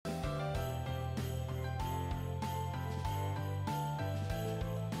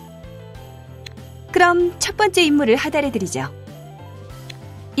그럼 첫 번째 임무를 하달해드리죠.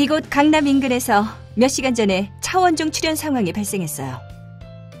 이곳 강남 인근에서 몇 시간 전에 차원종 출현 상황이 발생했어요.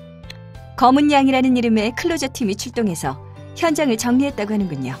 검은 양이라는 이름의 클로저 팀이 출동해서 현장을 정리했다고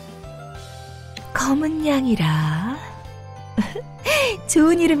하는군요. 검은 양이라.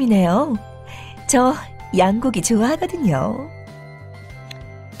 좋은 이름이네요. 저 양고기 좋아하거든요.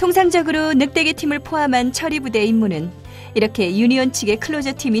 통상적으로 늑대개팀을 포함한 처리부대의 임무는 이렇게 유니온 측의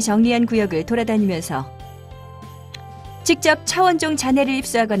클로저 팀이 정리한 구역을 돌아다니면서 직접 차원종 잔해를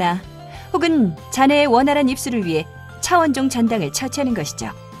입수하거나 혹은 잔해의 원활한 입수를 위해 차원종 잔당을 처치하는 것이죠.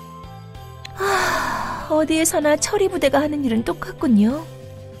 어디에서나 처리부대가 하는 일은 똑같군요.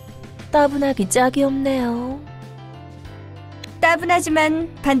 따분하기 짝이 없네요.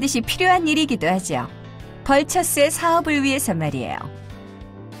 따분하지만 반드시 필요한 일이기도 하죠. 벌처스의 사업을 위해서 말이에요.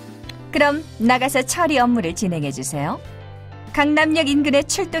 그럼 나가서 처리 업무를 진행해주세요. 강남역 인근에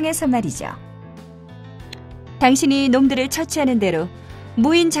출동해서 말이죠. 당신이 놈들을 처치하는 대로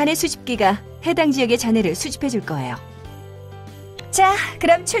무인 잔해 수집기가 해당 지역의 잔해를 수집해줄 거예요. 자,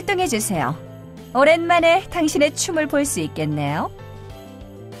 그럼 출동해주세요. 오랜만에 당신의 춤을 볼 수 있겠네요.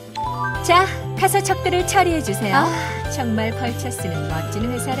 자, 가서 적들을 처리해주세요. 정말 벌처스는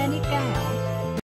멋진 회사라니까요.